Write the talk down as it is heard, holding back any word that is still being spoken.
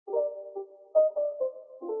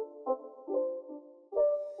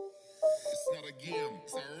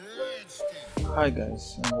Hi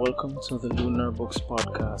guys, and welcome to the Lunar Books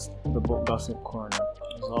Podcast, the Book Gossip Corner.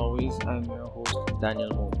 As always, I'm your host, Daniel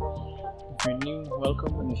Mo. If you're new,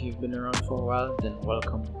 welcome, and if you've been around for a while, then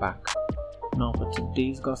welcome back. Now for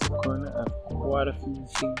today's Gossip Corner, I have quite a few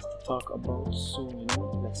things to talk about, so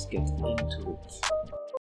let's get into it.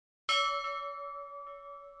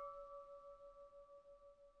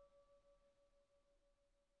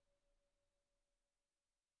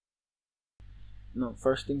 Now,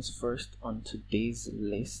 first things first on today's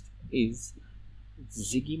list is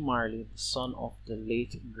Ziggy Marley, the son of the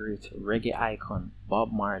late great reggae icon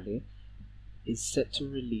Bob Marley, is set to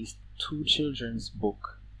release two children's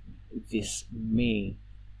book this May.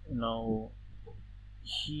 Now,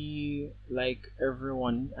 he, like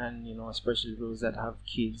everyone, and especially those that have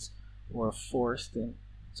kids, were forced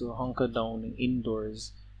to hunker down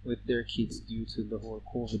indoors with their kids due to the whole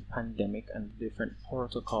COVID pandemic and different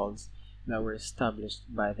protocols that were established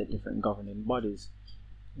by the different governing bodies.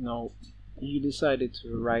 Now, he decided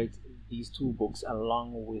to write these two books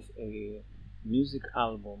along with a music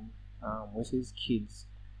album with his kids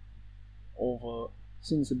over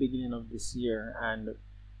since the beginning of this year. And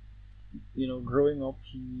growing up,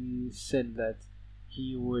 he said that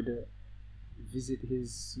he would visit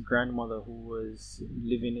his grandmother who was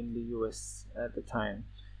living in the US at the time.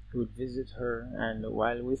 He would visit her, and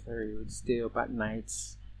while with her, he would stay up at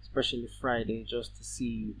nights, especially Friday, just to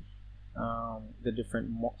see the different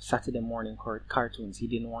Saturday morning cartoons. He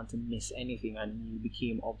didn't want to miss anything, and he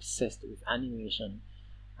became obsessed with animation.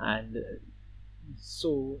 And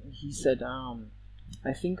so he said,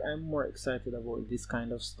 I think I'm more excited about this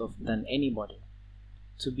kind of stuff than anybody.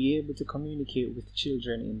 To be able to communicate with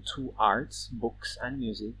children in two arts, books, and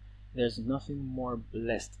music, there's nothing more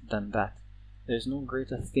blessed than that. There's no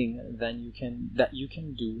greater thing that you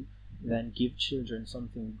can do than give children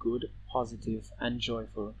something good, positive, and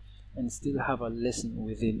joyful, and still have a lesson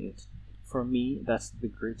within it. For me, that's the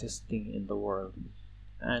greatest thing in the world.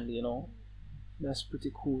 And that's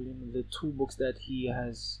pretty cool. The two books that he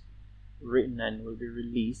has written and will be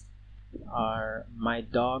released are My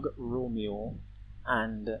Dog Romeo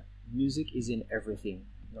and Music is in Everything.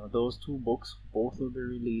 Those two books both will be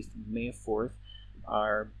released May 4th,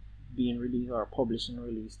 are being released or published and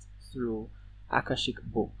released through Akashic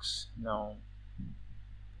Books. Now,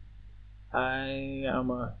 I am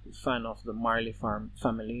a fan of the Marley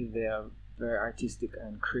family. They are very artistic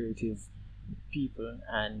and creative people,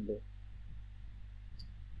 and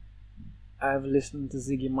I've listened to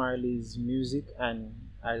Ziggy Marley's music and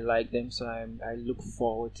I like them, so I look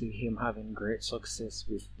forward to him having great success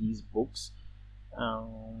with these books.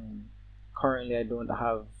 Currently, I don't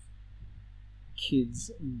have kids,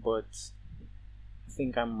 but I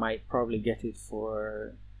think I might probably get it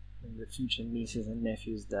for the future nieces and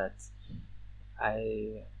nephews that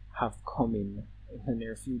I have coming in the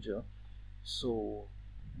near future. So,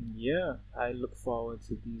 yeah, I look forward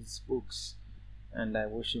to these books and I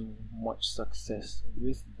wish him much success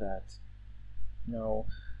with that. Now,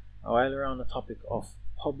 while we're on the topic of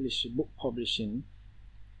book publishing,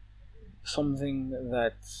 something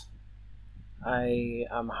that I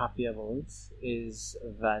am happy about is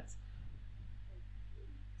that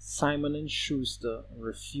Simon and Schuster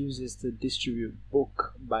refuses to distribute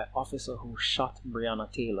book by officer who shot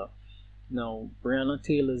Breonna Taylor. Now, Breonna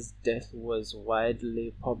Taylor's death was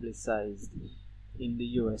widely publicized in the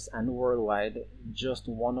US and worldwide, just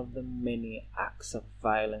one of the many acts of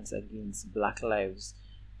violence against black lives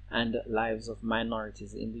and lives of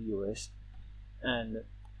minorities in the US. And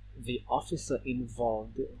the officer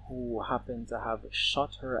involved, who happened to have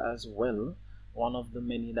shot her as well, one of the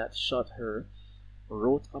many that shot her,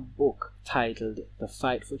 wrote a book titled The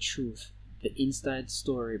Fight for Truth, the inside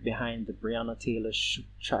story behind the Breonna Taylor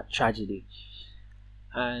tragedy.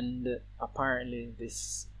 And apparently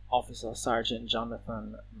this officer, Sergeant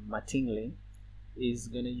Jonathan Mattingly, is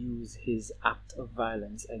going to use his act of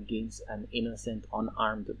violence against an innocent,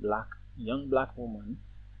 unarmed young black woman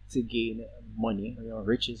to gain money,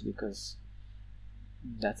 riches, because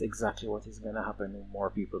that's exactly what is going to happen when more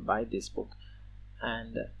people buy this book.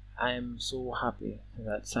 And I am so happy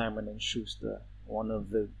that Simon and Schuster, one of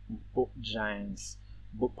the book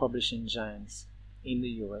publishing giants in the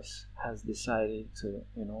US, has decided to,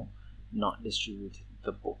 not distribute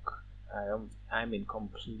the book. I'm in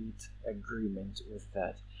complete agreement with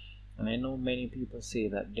that. And I know many people say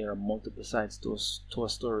that there are multiple sides to a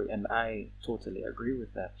story, and I totally agree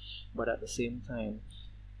with that. But at the same time,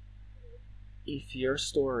 if your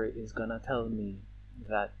story is gonna tell me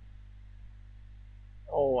that,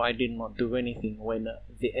 oh, I did not do anything, when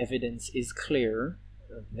the evidence is clear,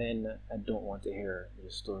 then I don't want to hear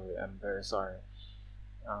your story. I'm very sorry.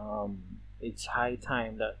 It's high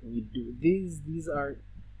time that we do these. These are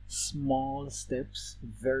small steps,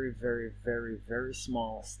 very, very, very, very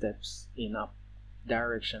small steps in a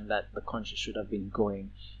direction that the country should have been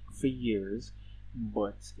going for years,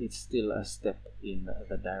 but it's still a step in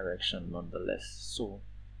the direction nonetheless. So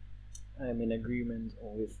I'm in agreement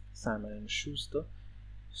with Simon and Schuster.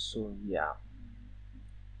 So yeah,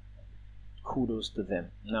 kudos to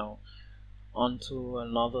them. Now on to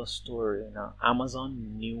another story. Now,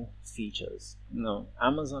 Amazon new features. Now,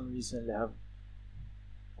 Amazon recently have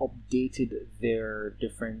updated their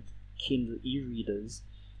different Kindle e-readers,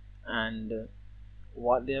 and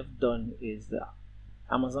what they have done is the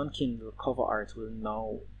Amazon Kindle cover art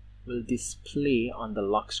will display on the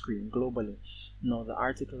lock screen globally. Now, the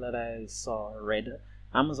article that I saw read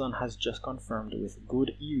Amazon has just confirmed with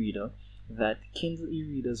Good e-reader that Kindle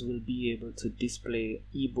e-readers will be able to display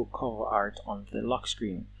ebook cover art on the lock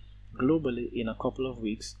screen. Globally, in a couple of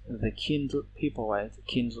weeks, the Kindle Paperwhite,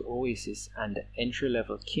 Kindle Oasis, and the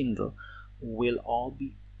entry-level Kindle will all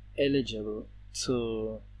be eligible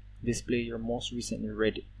to display your most recently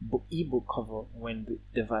read ebook cover when the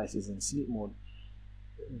device is in sleep mode.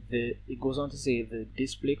 It goes on to say the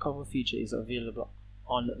display cover feature is available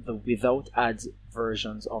on the without ads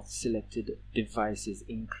versions of selected devices,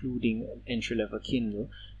 including entry level Kindle,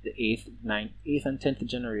 the 8th, 9th, 8th, and 10th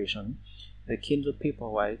generation, the Kindle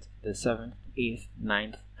Paperwhite, the 7th, 8th,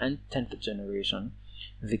 9th, and 10th generation,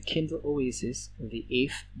 the Kindle Oasis, the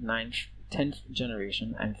 8th, 9th, 10th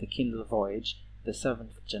generation, and the Kindle Voyage, the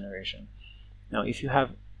 7th generation. Now, if you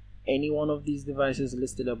have any one of these devices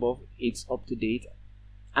listed above, it's up to date,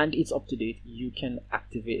 you can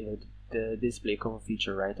activate the display cover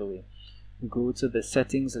feature right away. Go to the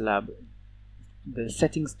settings tab,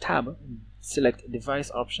 select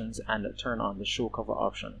device options, and turn on the show cover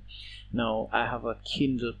option. Now, I have a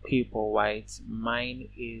Kindle Paperwhite. Mine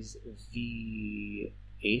is the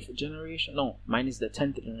 8th generation. No, mine is the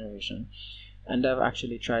 10th generation. And I've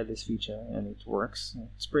actually tried this feature and it works.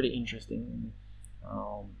 It's pretty interesting.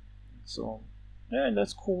 So yeah,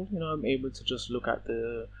 that's cool. I'm able to just look at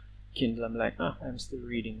the Kindle. I'm like, I'm still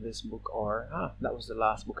reading this book, or that was the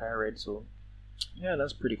last book I read. So yeah,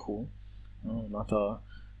 that's pretty cool. Not a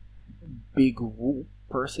big whoop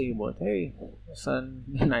per se, but hey, it's a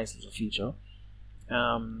nice little feature.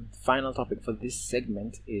 Final topic for this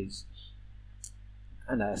segment is,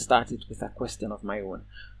 and I started with a question of my own.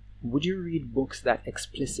 Would you read books that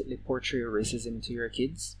explicitly portray racism to your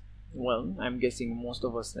kids? Well, I'm guessing most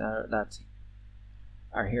of us that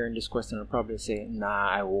are hearing this question will probably say, nah,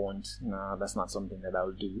 I won't. Nah, that's not something that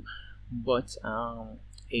I'll do. But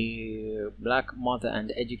a black mother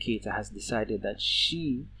and educator has decided that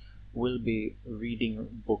she will be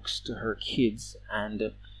reading books to her kids.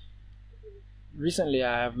 And recently,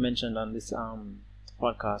 I have mentioned on this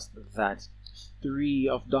podcast that 3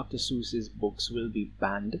 of Dr. Seuss's books will be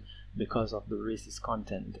banned because of the racist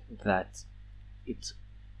content that it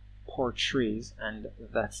portrays, and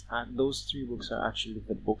that's those 3 books are actually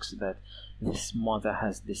the books that this mother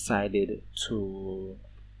has decided to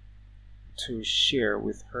share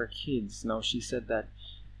with her kids. Now, she said that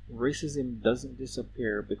racism doesn't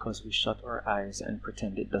disappear because we shut our eyes and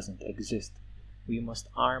pretend it doesn't exist. We must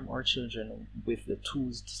arm our children with the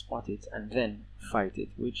tools to spot it and then fight it,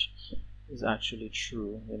 which is actually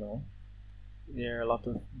true. There are a lot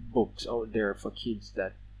of books out there for kids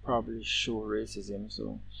that probably show racism,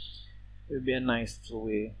 so it would be a nice little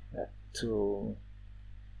way to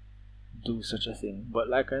do such a thing. But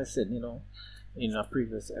like I said, in a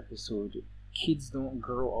previous episode, kids don't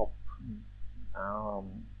grow up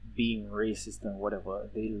being racist and whatever.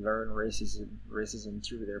 They learn racism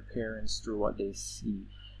through their parents, through what they see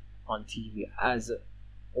on TV as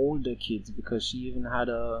older kids. Because she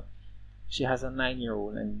has a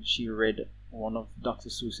 9-year-old, and she read one of Dr.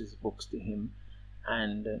 Seuss's books to him,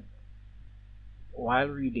 and while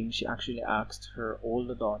reading, she actually asked her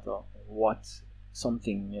older daughter what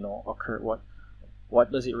something occurred.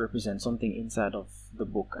 What does it represent? Something inside of the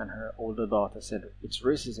book, and her older daughter said it's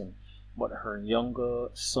racism. But her younger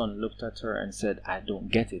son looked at her and said, "I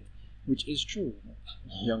don't get it," which is true.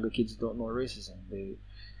 Younger kids don't know racism.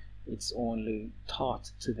 It's only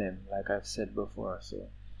taught to them, like I've said before. So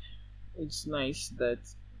it's nice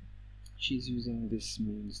that she's using this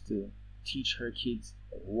means to teach her kids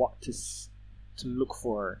what to look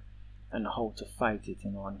for and how to fight it,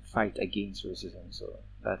 and fight against racism. So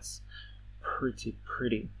that's pretty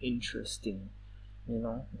interesting.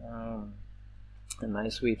 A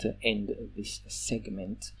nice way to end this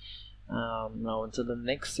segment. Now to the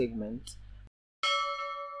next segment.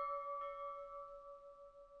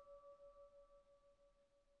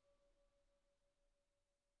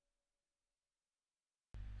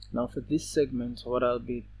 Now, for this segment, what I'll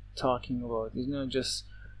be talking about is just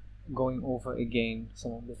going over again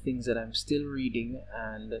some of the things that I'm still reading.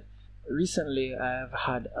 And recently, I've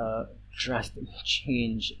had a drastic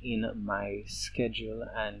change in my schedule,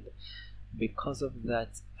 and because of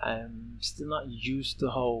that, I'm still not used to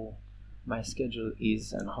how my schedule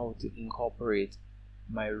is and how to incorporate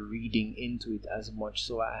my reading into it as much.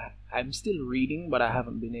 So I'm still reading, but I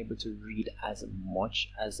haven't been able to read as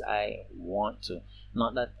much as I want to.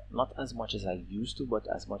 Not as much as I used to, but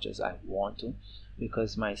as much as I want to,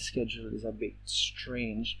 because my schedule is a bit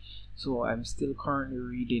strange. So I'm still currently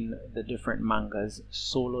reading the different mangas: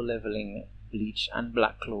 Solo Leveling, Bleach, and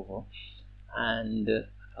Black Clover. And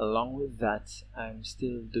along with that, I'm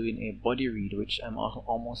still doing a body read, which I'm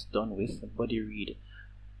almost done with. A body read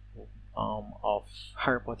of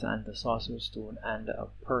Harry Potter and the Sorcerer's Stone, and a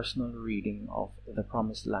personal reading of The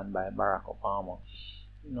Promised Land by Barack Obama.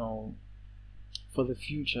 For the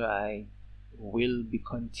future, I will be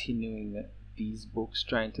continuing these books,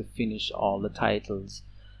 trying to finish all the titles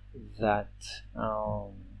that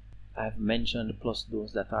I've mentioned, plus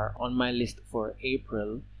those that are on my list for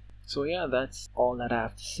April. So yeah, that's all that I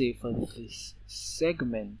have to say for this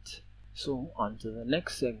segment. So on to the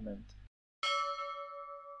next segment.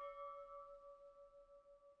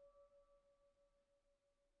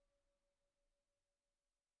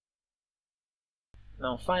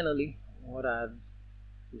 Now, finally, what I'd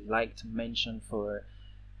like to mention for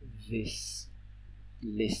this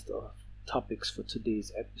list of topics for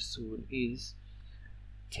today's episode is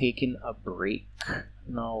taking a break.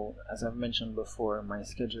 Now, as I've mentioned before, my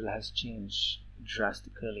schedule has changed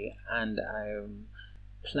drastically, and I'm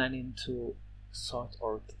planning to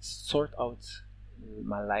sort out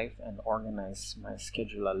my life and organize my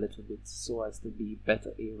schedule a little bit so as to be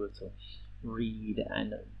better able to read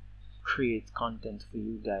and create content for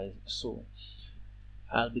you guys. So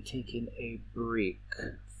I'll be taking a break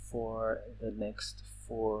for the next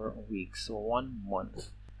 4 weeks, so 1 month.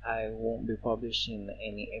 I won't be publishing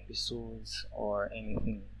any episodes or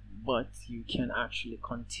anything, but you can actually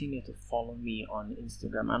continue to follow me on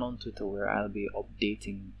Instagram and on Twitter, where I'll be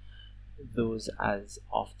updating those as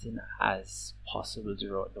often as possible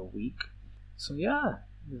throughout the week. So yeah,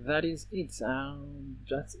 that is it.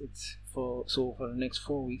 That's it for the next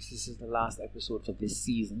 4 weeks. This is the last episode for this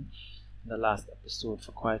season, the last episode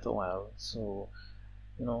for quite a while. So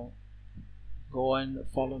go and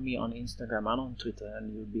follow me on Instagram and on Twitter,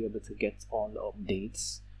 and you'll be able to get all the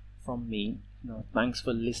updates from me. Thanks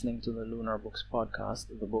for listening to the Lunar Books podcast,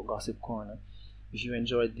 the Book Gossip Corner. If you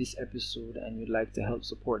enjoyed this episode and you'd like to help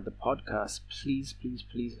support the podcast, please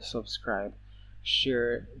subscribe,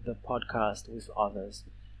 share the podcast with others,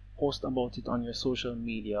 post about it on your social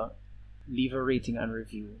media, leave a rating and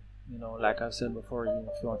review. Like I've said before, if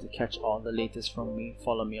you want to catch all the latest from me,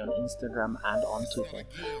 follow me on Instagram and on Twitter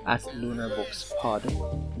at Lunar Books Pod.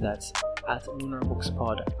 That's at Lunar Books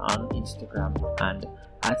Pod on Instagram and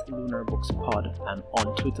at Lunar Books Pod and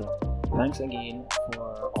on Twitter. Thanks again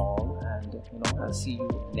for all, and I'll see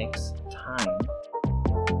you next time.